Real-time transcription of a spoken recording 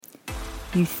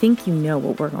You think you know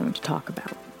what we're going to talk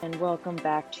about. And welcome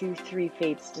back to Three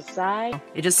Fates Decide.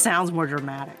 It just sounds more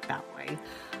dramatic that way.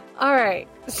 All right,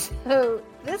 so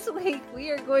this week we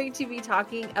are going to be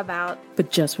talking about... But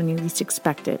just when you least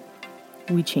expect it,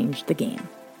 we changed the game.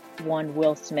 One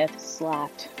Will Smith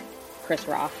slapped Chris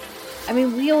Rock. I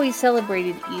mean, we always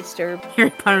celebrated Easter.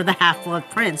 Harry Potter the Half-Blood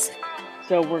Prince.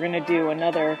 So we're going to do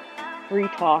another free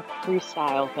talk,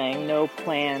 freestyle thing, no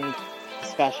planned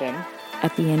discussion.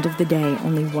 At the end of the day,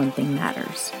 only one thing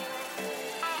matters.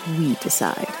 We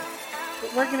decide.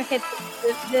 We're going to hit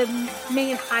the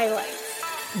main highlights.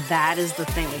 That is the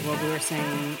thing, like what we were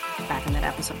saying back in that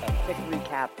episode. Quick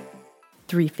recap.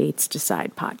 Three Fates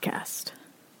Decide podcast.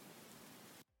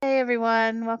 Hey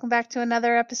everyone, welcome back to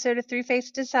another episode of Three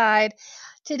Fates Decide.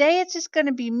 Today it's just going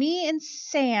to be me and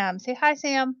Sam. Say hi,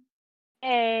 Sam.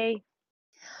 Hey.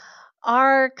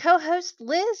 Our co-host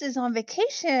Liz is on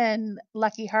vacation.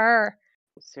 Lucky her.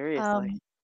 Seriously.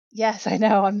 Yes, I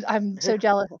know. I'm so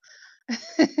jealous.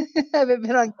 I haven't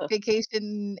been on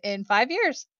vacation in 5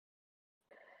 years.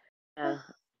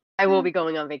 I will be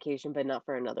going on vacation, but not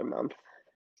for another month.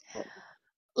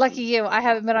 Lucky you. I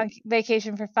haven't been on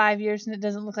vacation for 5 years, and it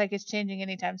doesn't look like it's changing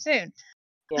anytime soon.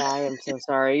 Yeah, I am so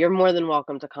sorry. You're more than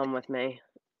welcome to come with me.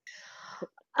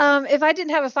 If I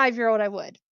didn't have a 5-year-old, I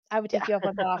would. I would take you up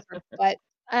on that offer, but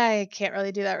I can't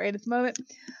really do that right at the moment.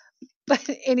 But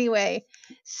anyway,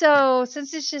 so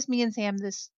since it's just me and Sam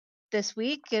this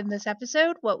week in this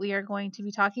episode, what we are going to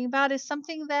be talking about is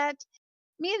something that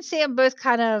me and Sam both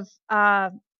kind of,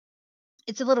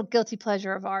 it's a little guilty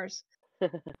pleasure of ours.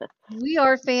 We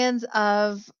are fans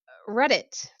of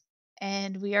Reddit,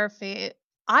 and we are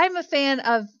I'm a fan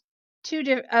of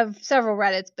several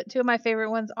Reddits, but two of my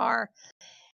favorite ones are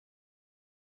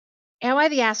Am I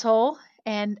the Asshole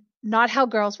and Not How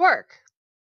Girls Work.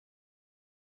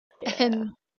 Yeah.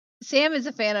 And Sam is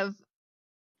a fan of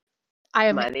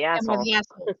Am I the Asshole? Am I the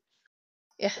Asshole?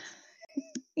 Yeah.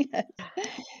 Yes.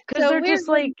 Because they're just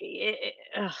like,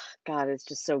 God, it's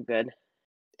just so good.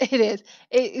 It is.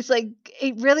 It's like,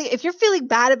 it really, if you're feeling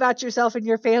bad about yourself and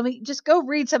your family, just go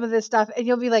read some of this stuff and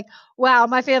you'll be like, wow,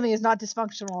 my family is not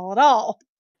dysfunctional at all.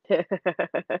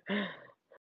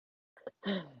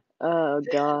 Oh,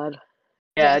 God.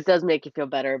 Yeah, It does make you feel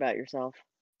better about yourself.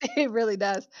 It really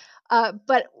does.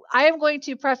 But I am going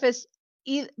to preface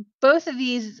both of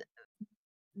these,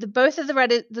 both of the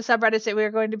subreddits that we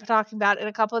are going to be talking about, and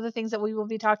a couple of the things that we will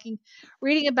be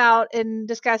reading about and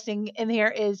discussing in here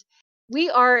is we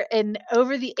are an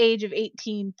over the age of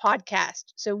 18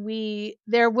 podcast. So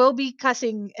there will be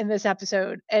cussing in this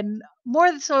episode, and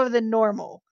more so than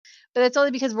normal. But that's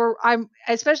only because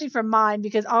especially from mine,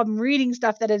 because I'm reading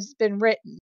stuff that has been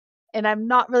written, and I'm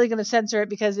not really going to censor it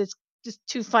because it's just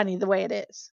too funny the way it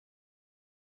is.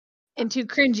 And too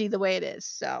cringy the way it is.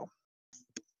 So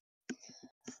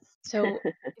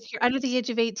if you're under the age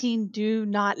of 18, do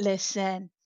not listen.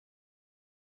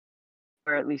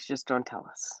 Or at least just don't tell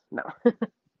us. No.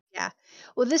 Yeah.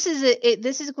 Well, this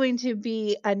is going to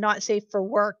be a not safe for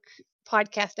work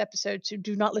podcast episode, so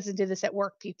do not listen to this at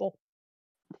work, people.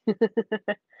 There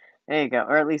you go.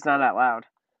 Or at least not out loud.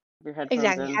 Your headphones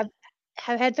exactly. in.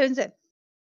 Have headphones in.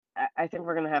 I think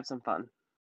we're going to have some fun.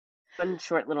 One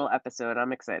short little episode.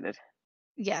 I'm excited.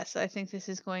 Yes, I think this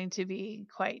is going to be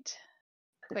quite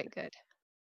good.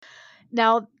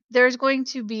 Now, there's going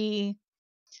to be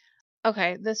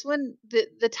this one,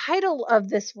 the title of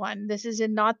this one, this is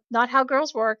in not How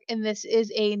Girls Work, and this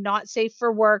is a not safe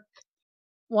for work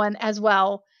one as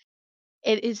well.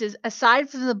 It is, aside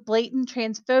from the blatant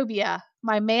transphobia,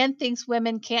 my man thinks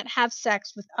women can't have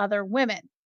sex with other women.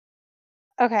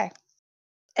 Okay.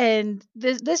 And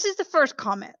this is the first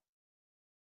comment.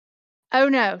 Oh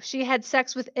no, she had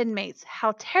sex with inmates.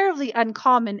 How terribly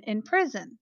uncommon in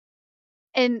prison.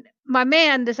 And my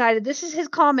man decided this is his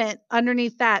comment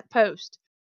underneath that post.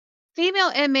 Female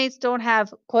inmates don't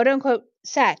have quote unquote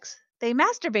sex. They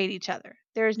masturbate each other.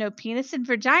 There is no penis in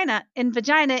vagina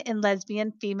in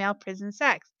lesbian female prison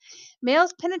sex.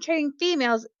 Males penetrating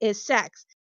females is sex.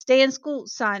 Stay in school,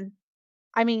 son.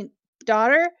 I mean,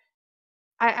 daughter.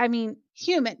 I mean,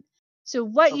 human. So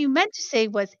what you meant to say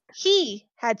was he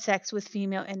had sex with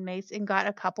female inmates and got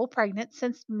a couple pregnant.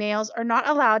 Since males are not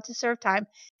allowed to serve time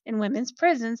in women's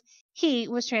prisons, he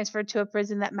was transferred to a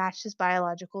prison that matched his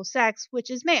biological sex,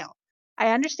 which is male.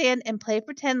 I understand in play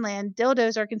pretend land,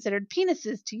 dildos are considered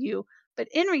penises to you, but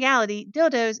in reality,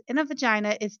 dildos in a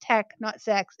vagina is tech, not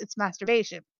sex. It's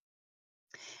masturbation.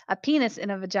 A penis in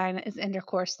a vagina is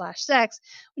intercourse / sex.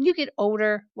 When you get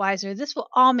older, wiser, this will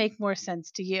all make more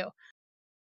sense to you.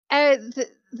 Yeah.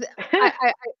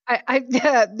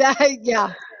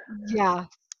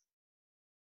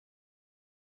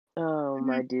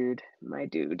 my dude. My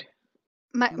dude.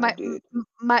 My My my dude.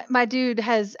 my dude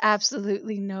has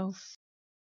absolutely no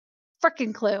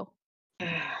freaking clue.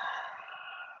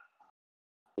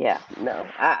 Yeah, no.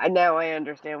 Now I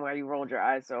understand why you rolled your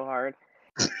eyes so hard.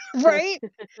 Right?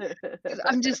 'Cause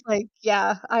I'm just like,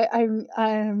 yeah,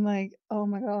 I'm like, oh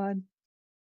my god.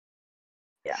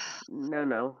 Yeah.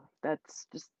 No. That's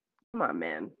just come on,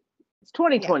 man. It's Yeah.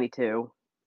 2022.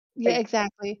 Yeah, Like,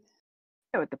 exactly.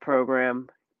 get with the program.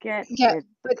 Get Yeah, with the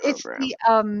but it's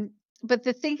program.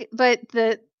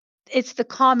 the it's the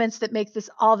comments that make this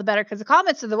all the better because the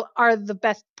comments are the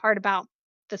best part about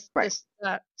Right. this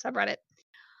subreddit.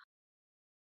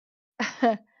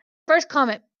 First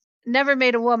comment: never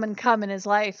made a woman come in his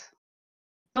life.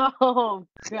 Oh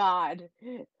God.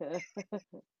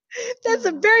 That's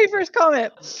the very first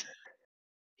comment.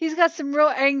 He's got some real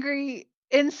angry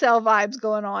incel vibes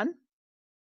going on.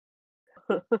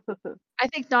 I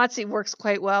think Nazi works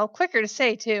quite well. Quicker to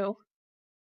say too.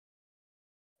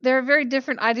 There are very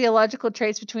different ideological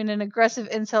traits between an aggressive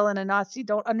incel and a Nazi.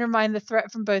 Don't undermine the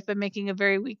threat from both by making a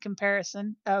very weak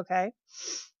comparison. Okay.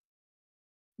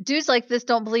 Dudes like this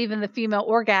don't believe in the female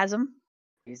orgasm.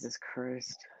 Jesus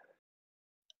Christ.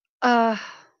 Uh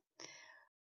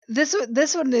this one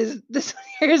this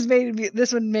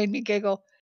one made me giggle.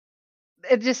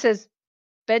 It just says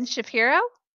Ben Shapiro?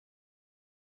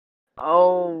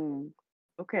 Oh,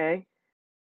 okay.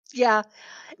 Yeah.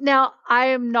 Now, I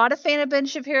am not a fan of Ben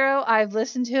Shapiro. I've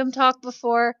listened to him talk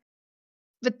before,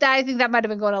 but I think that might have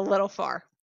been going a little far.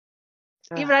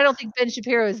 Even I don't think Ben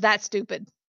Shapiro is that stupid.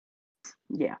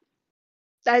 Yeah.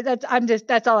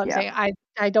 That's all I'm Yeah. saying.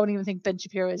 I don't even think Ben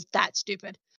Shapiro is that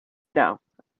stupid. No.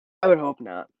 I would hope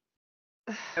not.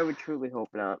 I would truly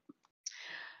hope not.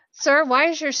 Sir, why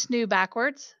is your snoo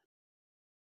backwards?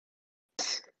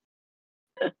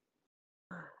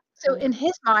 So in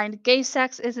his mind, gay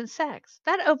sex isn't sex.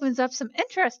 That opens up some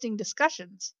interesting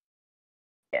discussions.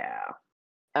 Yeah.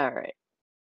 All right.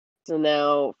 So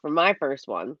now for my first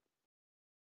one.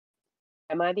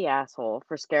 Am I the asshole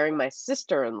for scaring my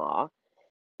sister-in-law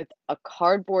with a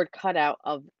cardboard cutout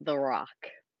of The Rock?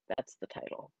 That's the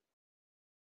title.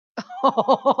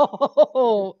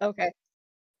 Oh, okay.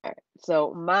 All right.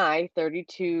 So my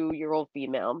 32-year-old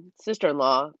female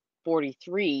sister-in-law,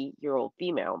 43-year-old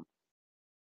female,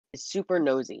 is super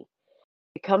nosy.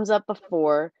 It comes up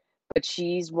before, but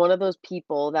she's one of those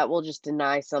people that will just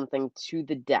deny something to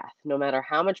the death, no matter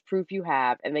how much proof you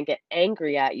have, and then get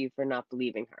angry at you for not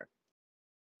believing her.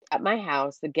 At my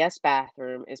house, the guest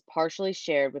bathroom is partially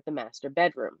shared with the master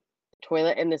bedroom. The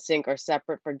toilet and the sink are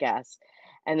separate for guests,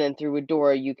 and then through a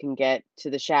door you can get to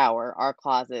the shower, our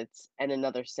closets, and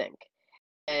another sink.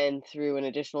 And through an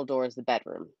additional door is the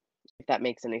bedroom, if that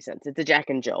makes any sense. It's a Jack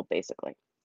and Jill, basically.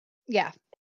 Yeah.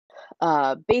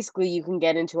 Basically, you can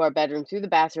get into our bedroom through the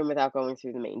bathroom without going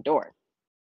through the main door.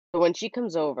 So when she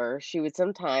comes over, she would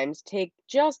sometimes take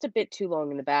just a bit too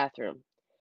long in the bathroom.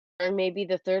 Or maybe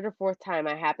the third or fourth time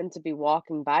I happened to be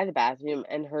walking by the bathroom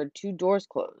and heard two doors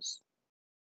close.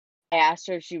 I asked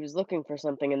her if she was looking for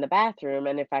something in the bathroom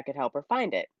and if I could help her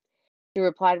find it. She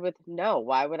replied with, "No,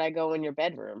 why would I go in your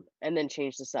bedroom?" and then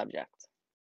changed the subject.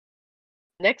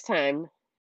 Next time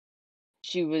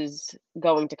she was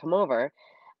going to come over,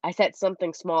 I set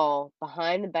something small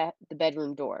behind the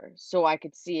bedroom door so I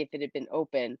could see if it had been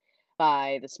open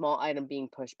by the small item being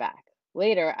pushed back.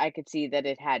 Later, I could see that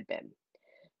it had been.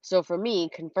 So for me,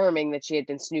 confirming that she had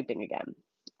been snooping again.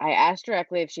 I asked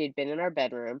directly if she had been in our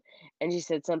bedroom, and she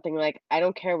said something like, "I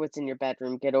don't care what's in your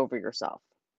bedroom, get over yourself."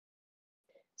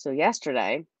 So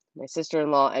yesterday, my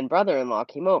sister-in-law and brother-in-law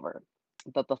came over.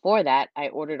 But before that, I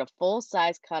ordered a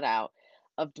full-size cutout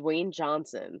of Dwayne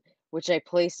Johnson, which I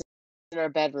placed in our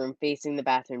bedroom facing the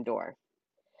bathroom door.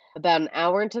 About an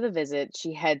hour into the visit,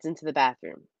 she heads into the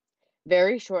bathroom.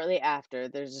 Very shortly after,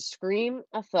 there's a scream,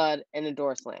 a thud, and a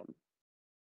door slam.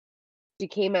 She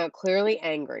came out clearly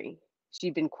angry.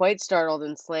 She'd been quite startled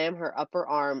and slammed her upper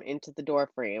arm into the door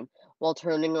frame while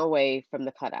turning away from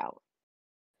the cutout.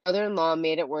 Brother-in-law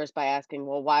made it worse by asking,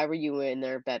 "Well, why were you in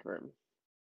their bedroom?"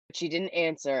 But she didn't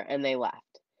answer and they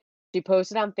left. She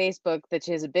posted on Facebook that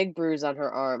she has a big bruise on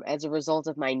her arm as a result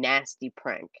of my nasty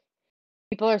prank.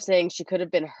 People are saying she could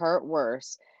have been hurt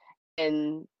worse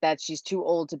and that she's too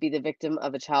old to be the victim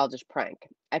of a childish prank.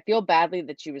 I feel badly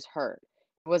that she was hurt.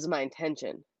 It wasn't my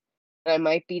intention. But I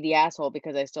might be the asshole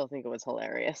because I still think it was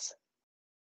hilarious.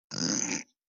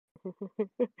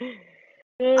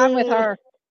 I'm with her.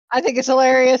 I think it's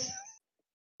hilarious.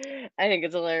 I think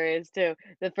it's hilarious too.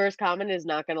 The first comment is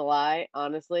not gonna lie,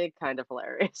 honestly, kind of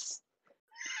hilarious.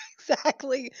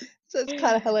 Exactly. So it's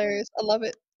kind of hilarious. I love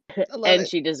it. I love And it.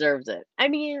 she deserves it. I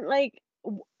mean, like,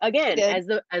 Again,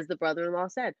 did. as the brother-in-law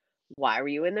said, why were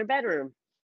you in their bedroom?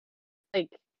 Like,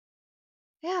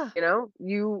 Yeah.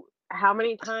 how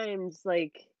many times,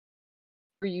 like,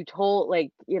 were you told,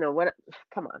 like, what?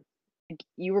 Come on. Like,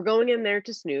 you were going in there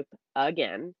to snoop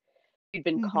again. You'd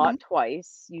been Hmm. caught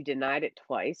twice. You denied it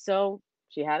twice. So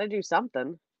she had to do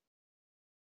something.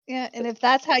 Yeah. And if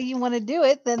that's how you want to do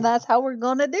it, then that's how we're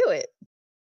going to do it.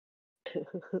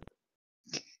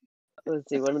 Let's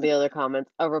see. One of the other comments,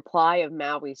 a reply of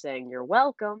Maui saying, "You're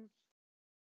welcome."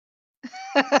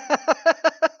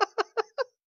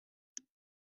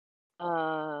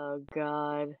 Oh,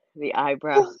 God.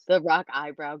 The rock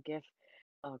eyebrow gif.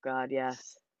 Oh, God,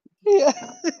 yes. Yeah.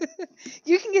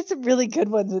 You can get some really good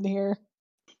ones in here.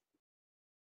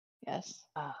 Yes.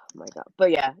 Oh, my God.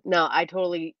 But yeah, no, I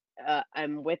totally,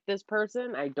 I'm with this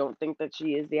person. I don't think that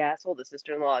she is the asshole. The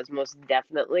sister-in-law is most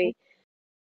definitely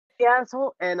the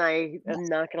asshole. And I am Yes.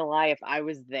 not going to lie, if I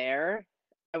was there,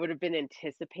 I would have been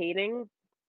anticipating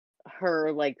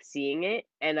her, like, seeing it,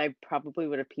 and I probably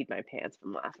would have peed my pants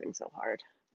from laughing so hard.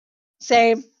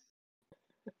 Same.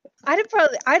 I'd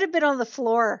have been on the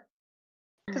floor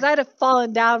because I'd have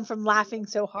fallen down from laughing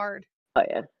so hard. Oh,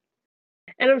 yeah.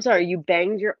 And I'm sorry, you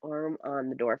banged your arm on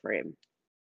the door frame.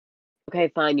 Okay,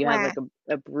 fine, you had, Wah. like,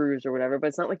 a bruise or whatever, but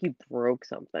it's not like you broke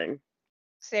something.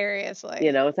 Seriously.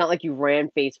 It's not like you ran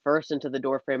face first into the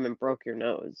door frame and broke your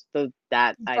nose. So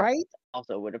that I Right?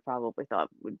 also would have probably thought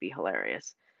would be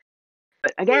hilarious.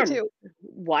 But Me again, too.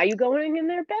 why are you going in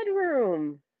their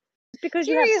bedroom? Just because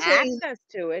you have Seriously. access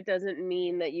to it doesn't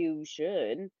mean that you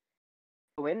should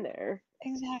go in there.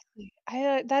 Exactly.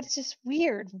 That's just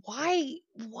weird. Why?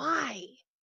 Why?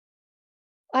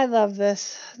 I love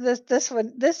this. This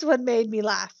one made me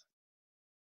laugh.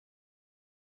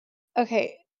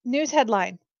 Okay, news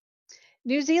headline.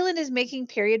 New Zealand is making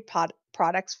period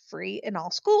products free in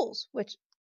all schools, which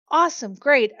awesome,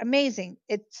 great, amazing.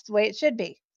 It's the way it should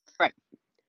be. Right.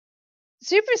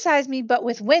 Supersize Me but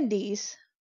with Wendy's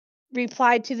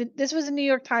replied to this was a New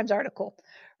York Times article.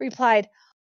 Replied,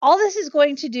 all this is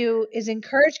going to do is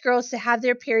encourage girls to have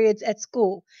their periods at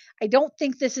school. I don't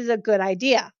think this is a good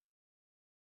idea.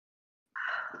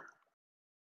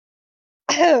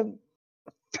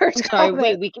 First Sorry, wait,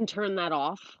 comment. we can turn that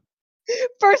off?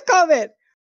 First comment.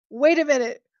 Wait a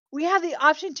minute. We have the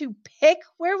option to pick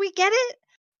where we get it?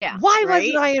 Yeah. Why right?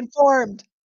 wasn't I informed?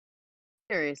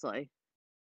 Seriously.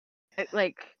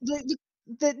 Like, The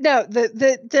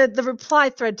reply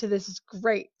thread to this is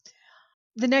great.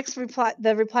 The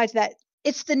reply to that,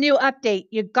 it's the new update.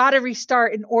 You gotta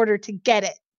restart in order to get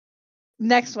it.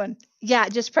 Next one. Yeah,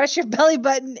 just press your belly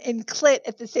button and clit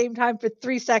at the same time for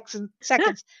 3 seconds.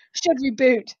 Should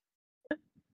reboot.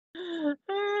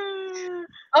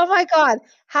 Oh my god.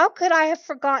 How could I have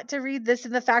forgot to read this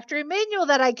in the factory manual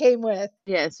that I came with?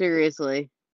 yeah,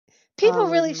 seriously. People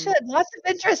really should. Lots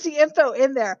of interesting info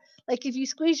in there. Like if you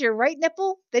squeeze your right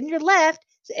nipple, then your left,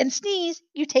 and sneeze,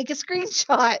 you take a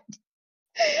screenshot.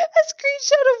 A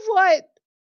screenshot of what?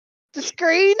 The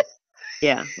screen?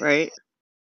 Yeah, right?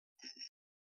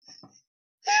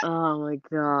 Oh my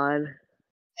god.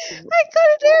 I got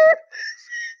it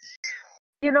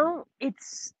there.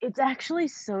 It's actually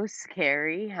so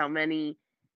scary how many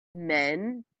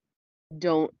men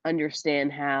don't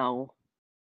understand how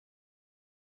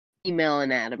female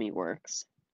anatomy works.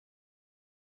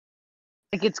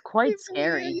 Like, it's quite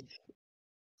scary.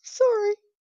 Sorry.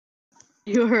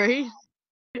 You alright?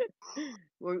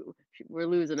 We're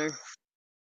losing her.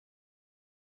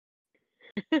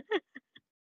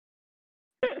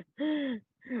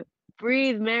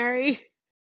 Breathe, Mary.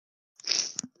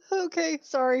 Okay,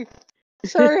 sorry.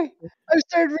 Sorry. I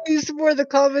started reading some more of the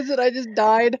comments and I just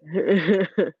died.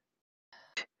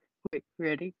 Wait,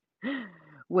 ready?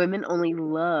 Women only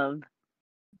love.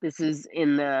 This is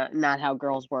in the Not How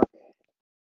Girls Work.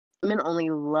 Women only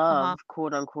love,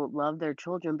 quote unquote, love their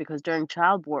children because during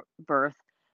childbirth,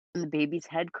 when the baby's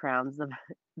head crowns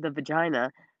the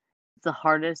vagina, it's the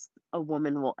hardest a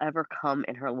woman will ever come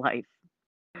in her life.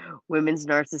 Women's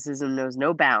narcissism knows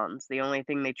no bounds. The only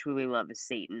thing they truly love is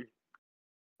Satan.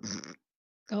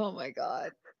 Oh my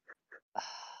god.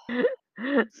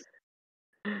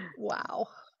 Wow.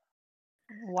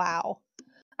 Wow.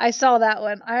 I saw that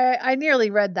one. I nearly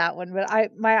read that one, but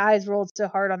my eyes rolled so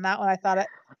hard on that one. I thought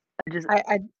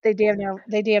they damn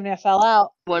near fell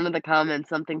out. One of the comments,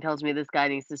 something tells me this guy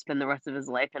needs to spend the rest of his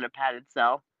life in a padded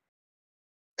cell.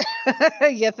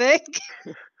 You think?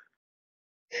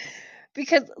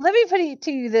 Because let me put it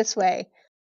to you this way.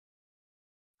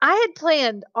 I had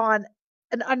planned on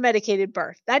an unmedicated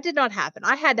birth. That did not happen.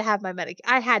 I had to have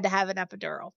I had to have an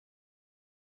epidural.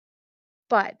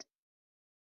 But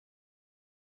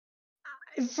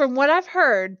from what I've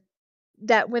heard,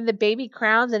 that when the baby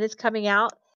crowns and it's coming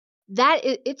out,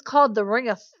 it's called the Ring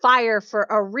of Fire for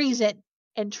a reason.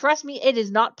 And trust me, it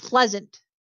is not pleasant.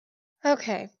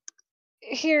 Okay.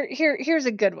 Here's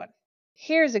a good one.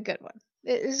 Here's a good one.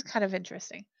 This is kind of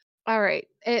interesting. All right.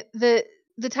 The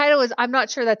title is I'm Not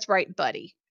Sure That's Right,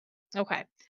 Buddy. Okay.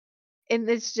 And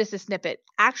it's just a snippet.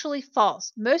 Actually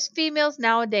false. Most females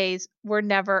nowadays were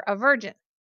never a virgin.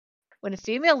 When a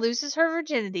female loses her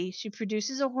virginity, she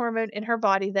produces a hormone in her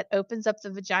body that opens up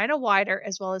the vagina wider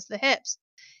as well as the hips.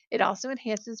 It also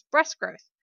enhances breast growth.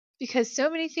 Because so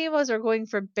many females are going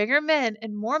for bigger men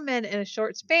and more men in a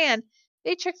short span,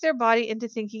 they trick their body into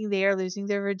thinking they are losing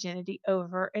their virginity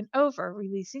over and over,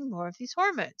 releasing more of these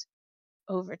hormones.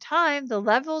 Over time, the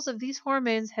levels of these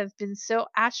hormones have been so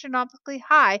astronomically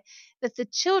high that the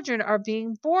children are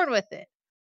being born with it.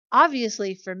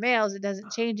 Obviously, for males, it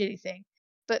doesn't change anything,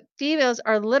 but females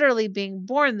are literally being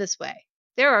born this way.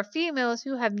 There are females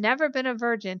who have never been a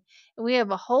virgin, and we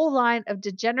have a whole line of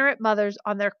degenerate mothers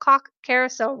on their cock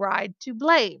carousel ride to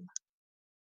blame.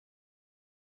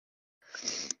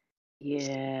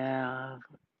 Yeah.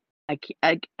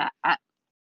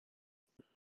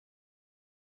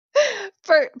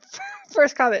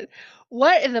 First comment.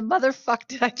 What in the motherfuck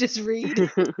did I just read?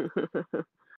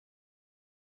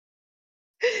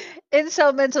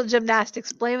 Incel mental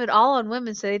gymnastics blame it all on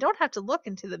women so they don't have to look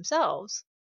into themselves.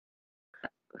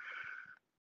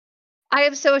 I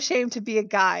am so ashamed to be a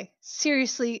guy.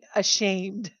 Seriously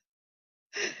ashamed.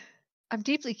 I'm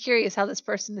deeply curious how this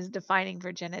person is defining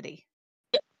virginity.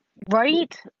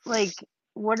 Right? Like,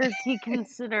 what does he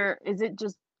consider? Is it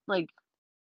just like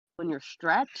when you're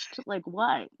stretched? Like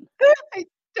what? I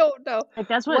don't know. Like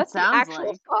that's what What it the sounds actual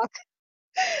like. fuck?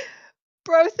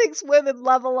 Bro thinks women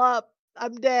level up.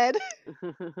 I'm dead.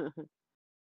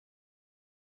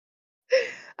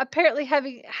 Apparently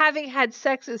having had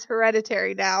sex is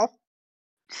hereditary now.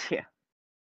 Yeah.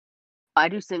 Why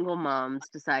do single moms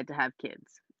decide to have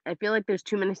kids? I feel like there's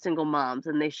too many single moms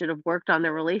and they should have worked on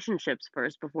their relationships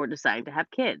first before deciding to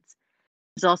have kids.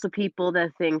 There's also people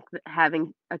that think that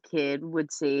having a kid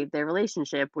would save their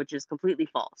relationship, which is completely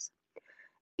false.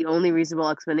 The only reasonable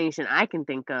explanation I can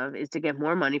think of is to get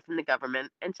more money from the government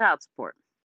and child support.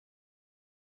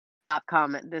 Top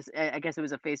comment, this I guess it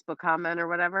was a Facebook comment or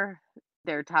whatever.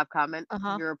 Their top comment,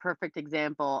 Uh-huh. you're a perfect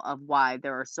example of why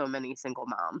there are so many single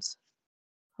moms.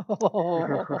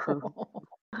 Oh,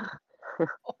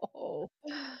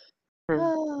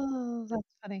 that's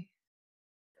funny.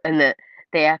 And that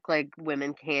they act like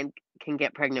women can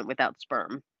get pregnant without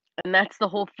sperm. And that's the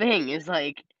whole thing is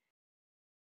like,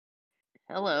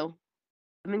 hello,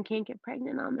 women can't get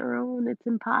pregnant on their own. It's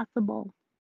impossible.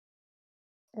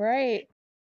 Right.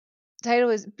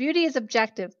 Title is Beauty is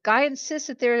Objective. Guy insists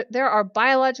that there are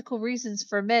biological reasons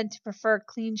for men to prefer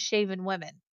clean-shaven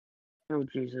women. Oh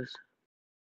Jesus.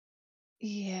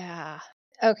 Yeah.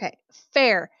 Okay.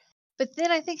 Fair. But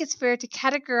then I think it's fair to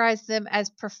categorize them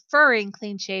as preferring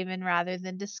clean-shaven rather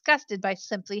than disgusted by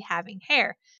simply having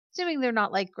hair, assuming they're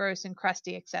not like gross and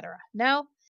crusty, etc. No?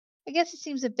 I guess it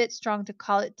seems a bit strong to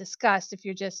call it disgust if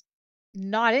you're just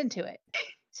not into it.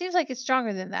 Seems like it's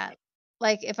stronger than that.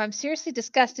 Like, if I'm seriously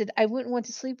disgusted, I wouldn't want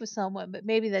to sleep with someone, but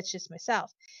maybe that's just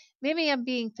myself. Maybe I'm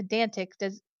being pedantic,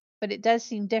 but it does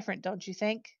seem different, don't you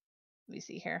think? Let me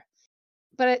see here.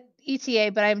 But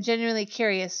ETA, but I'm genuinely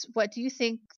curious. What do you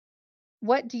think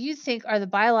are the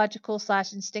biological /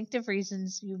 instinctive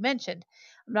reasons you mentioned?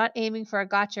 I'm not aiming for a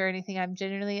gotcha or anything. I'm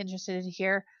genuinely interested to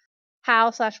hear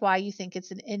how / why you think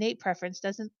it's an innate preference.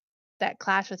 Doesn't that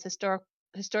clash with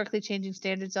historically changing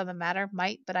standards on the matter?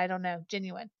 Might, but I don't know.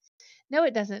 Genuine. No,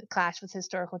 it doesn't clash with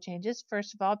historical changes.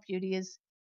 First of all, beauty is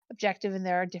objective and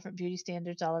there are different beauty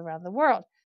standards all around the world.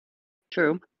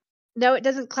 True. No, it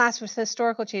doesn't clash with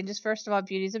historical changes. First of all,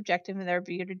 beauty is objective and there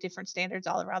are different standards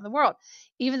all around the world.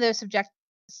 Even though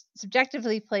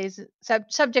subjectivity plays a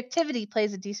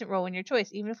decent role in your choice.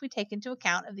 Even if we take into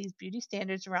account of these beauty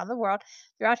standards around the world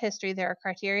throughout history, there are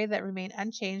criteria that remain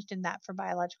unchanged, and that for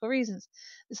biological reasons.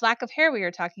 This lack of hair we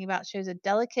are talking about shows a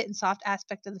delicate and soft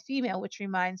aspect of the female, which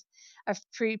reminds of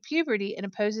pre-puberty and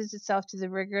opposes itself to the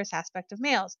rigorous aspect of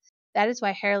males. That is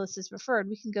why hairless is preferred.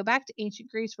 We can go back to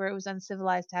ancient Greece, where it was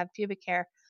uncivilized to have pubic hair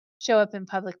show up in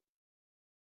public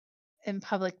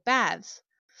baths.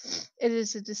 It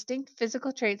is a distinct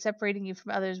physical trait separating you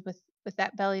from others. With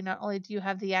that belly, not only do you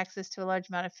have the access to a large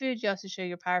amount of food, you also show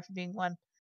your power for being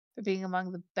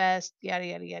among the best, yada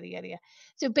yada yada yada yada.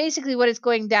 So basically what it's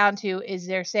going down to is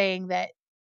they're saying that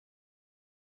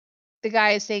the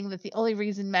guy is saying that the only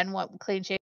reason men want clean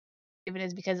shaven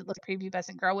is because it looks like a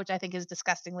prepubescent girl, which I think is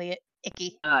disgustingly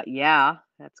icky. Yeah,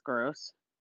 that's gross.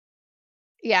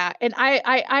 Yeah, and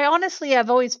I honestly I've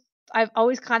always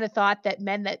kind of thought that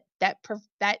men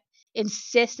that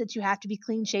insist that you have to be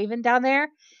clean shaven down there,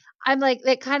 I'm like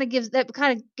that kind of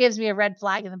gives me a red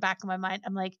flag in the back of my mind.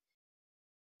 I'm like,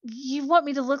 you want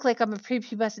me to look like I'm a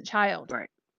prepubescent child. Right.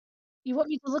 You want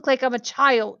me to look like I'm a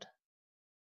child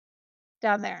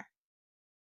down there.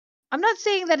 I'm not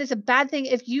saying that it's a bad thing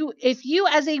if you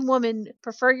as a woman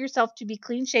prefer yourself to be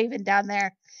clean shaven down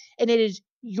there and it is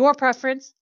your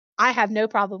preference, I have no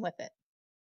problem with it.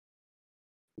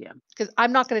 Yeah. Because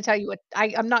I'm not going to tell you what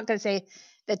I'm not going to say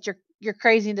that you're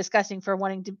crazy and disgusting for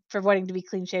wanting to be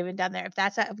clean shaven down there.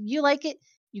 If you like it,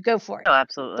 you go for it. Oh, But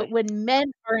absolutely. when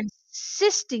men are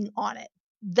insisting on it,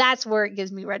 that's where it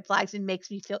gives me red flags and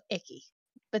makes me feel icky.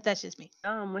 But that's just me. Oh,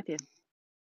 I'm with you.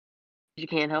 You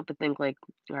can't help but think like,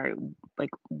 all right,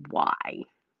 like why?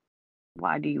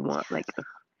 Why do you want like?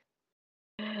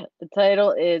 The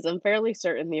title is, I'm fairly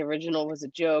certain the original was a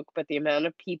joke, but the amount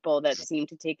of people that seemed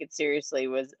to take it seriously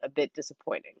was a bit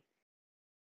disappointing.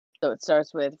 So it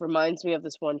starts with, reminds me of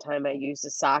this one time I used a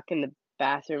sock in the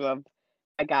bathroom of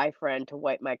a guy friend to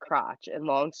wipe my crotch. And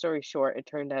long story short, it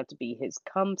turned out to be his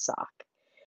cum sock,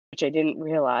 which I didn't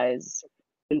realize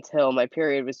until my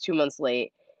period was 2 months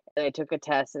late. And I took a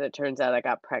test, and it turns out I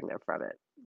got pregnant from it.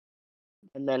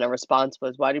 And then a response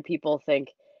was, why do people think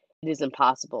it is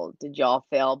impossible? Did y'all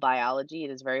fail biology?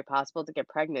 It is very possible to get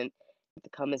pregnant if the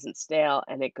cum isn't stale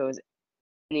and it goes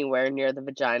anywhere near the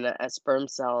vagina, as sperm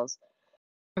cells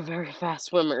are very fast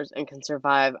swimmers and can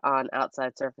survive on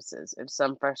outside surfaces. If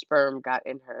some fresh sperm got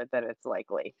in her, then it's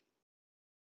likely.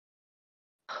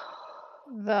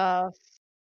 The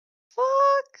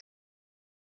fuck?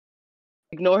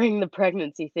 Ignoring the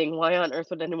pregnancy thing, why on earth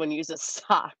would anyone use a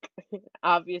sock?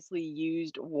 Obviously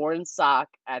used worn sock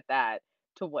at that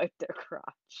to wipe their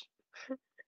crotch.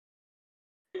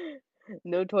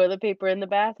 No toilet paper in the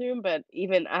bathroom, but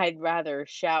even I'd rather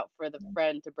shout for the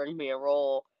friend to bring me a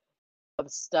roll of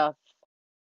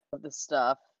the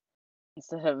stuff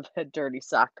instead of a dirty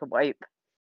sock to wipe.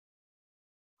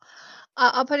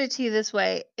 I'll put it to you this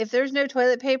way: if there's no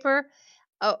toilet paper,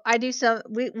 oh, I do some.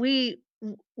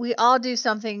 We all do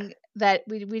something that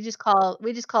we just call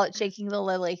it shaking the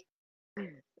lily.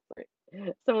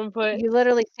 Someone put You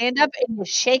literally stand up and you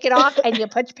shake it off and you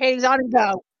put your panties on and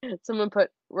go.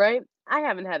 right. I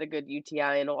haven't had a good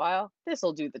UTI in a while.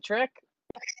 This'll do the trick.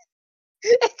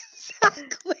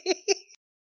 Exactly.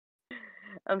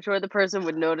 I'm sure the person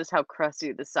would notice how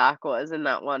crusty the sock was and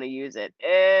not want to use it.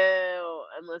 Ew.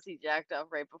 Unless he jacked off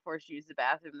right before she used the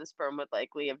bathroom, the sperm would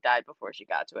likely have died before she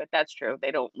got to it. That's true.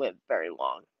 They don't live very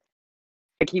long.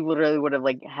 Like he literally would have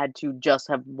like had to just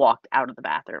have walked out of the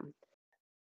bathroom.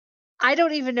 I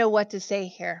don't even know what to say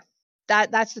here.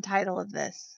 That's the title of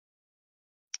this.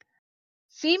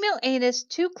 Female anus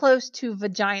too close to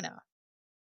vagina.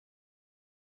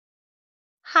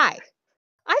 Hi.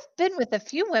 I've been with a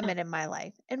few women in my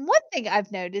life, and one thing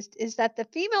I've noticed is that the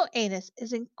female anus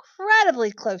is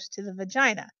incredibly close to the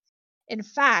vagina. In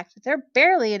fact, they're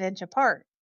barely an inch apart.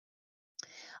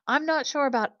 I'm not sure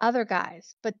about other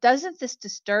guys, but doesn't this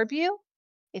disturb you?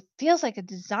 It feels like a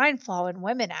design flaw in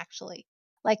women, actually.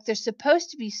 Like they're supposed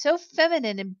to be so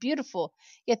feminine and beautiful,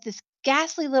 yet this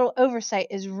ghastly little oversight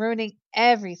is ruining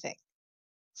everything.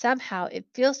 Somehow, it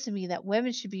feels to me that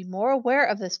women should be more aware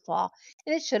of this flaw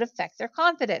and it should affect their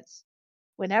confidence.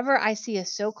 Whenever I see a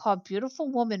so called beautiful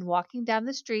woman walking down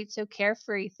the street so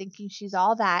carefree, thinking she's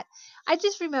all that, I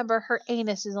just remember her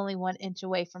anus is only 1 inch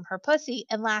away from her pussy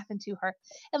and laugh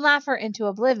her into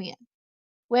oblivion.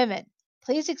 Women,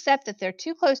 please accept that they're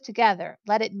too close together.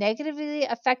 Let it negatively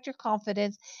affect your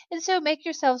confidence and so make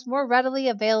yourselves more readily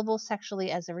available sexually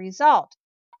as a result.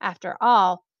 After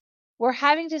all, we're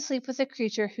having to sleep with a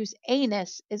creature whose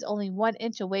anus is only 1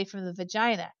 inch away from the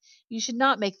vagina. You should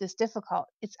not make this difficult.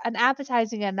 It's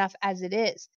unappetizing enough as it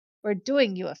is. We're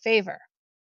doing you a favor.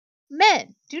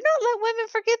 Men, do not let women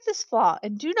forget this flaw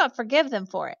and do not forgive them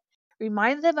for it.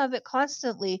 Remind them of it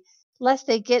constantly, lest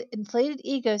they get inflated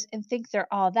egos and think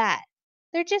they're all that.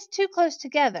 They're just too close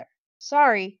together.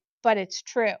 Sorry, but it's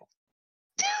true.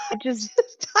 I'm just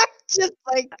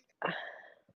like,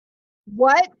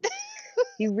 what?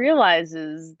 he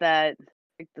realizes that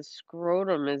like the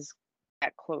scrotum is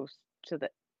that close to the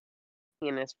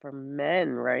anus for men,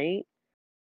 right?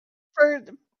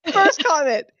 First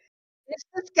comment. Is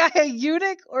this guy a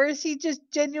eunuch or is he just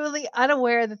genuinely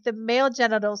unaware that the male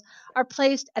genitals are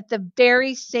placed at the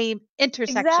very same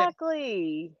intersection?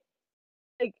 Exactly.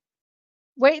 Like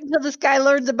Wait until this guy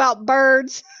learns about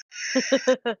birds.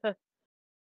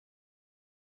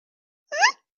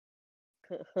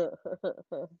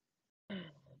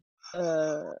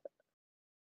 uh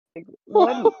Like,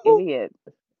 what an idiot.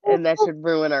 And that should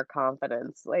ruin our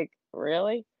confidence. Like,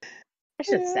 really? That's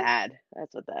just sad.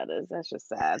 That's what that is. That's just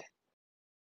sad.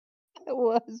 It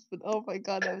was, but oh my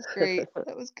god, that was great.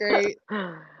 That was great.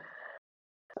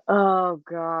 Oh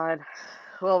God.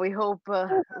 Well, we hope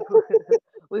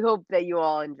we hope that you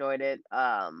all enjoyed it.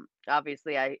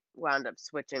 Obviously, I wound up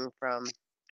switching from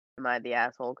Am I the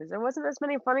Asshole because there wasn't as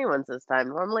many funny ones this time.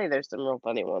 Normally, there's some real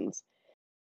funny ones.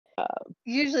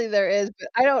 Usually there is, but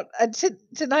I don't.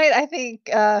 Tonight, I think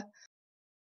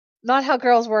Not How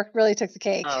Girls Work really took the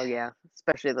cake. Oh yeah,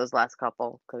 especially those last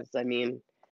couple. Because I mean,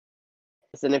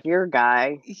 listen, if you're a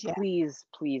guy, Yeah. please,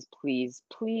 please, please,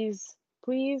 please,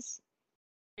 please,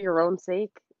 for your own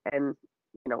sake and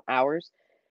ours,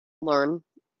 learn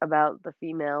about the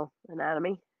female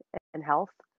anatomy and health.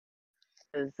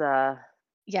 Because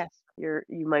Yes.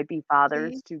 you might be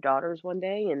fathers Please. to daughters one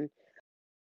day, and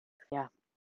yeah,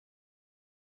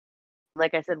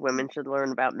 like I said, women should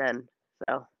learn about men.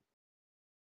 So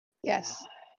Yes.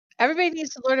 Everybody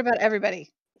needs to learn about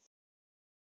everybody.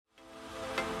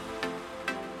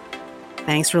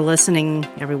 Thanks for listening,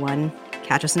 everyone.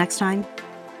 Catch us next time.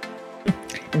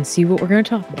 And see what we're going to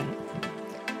talk about.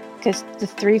 Because the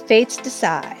three fates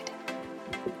decide.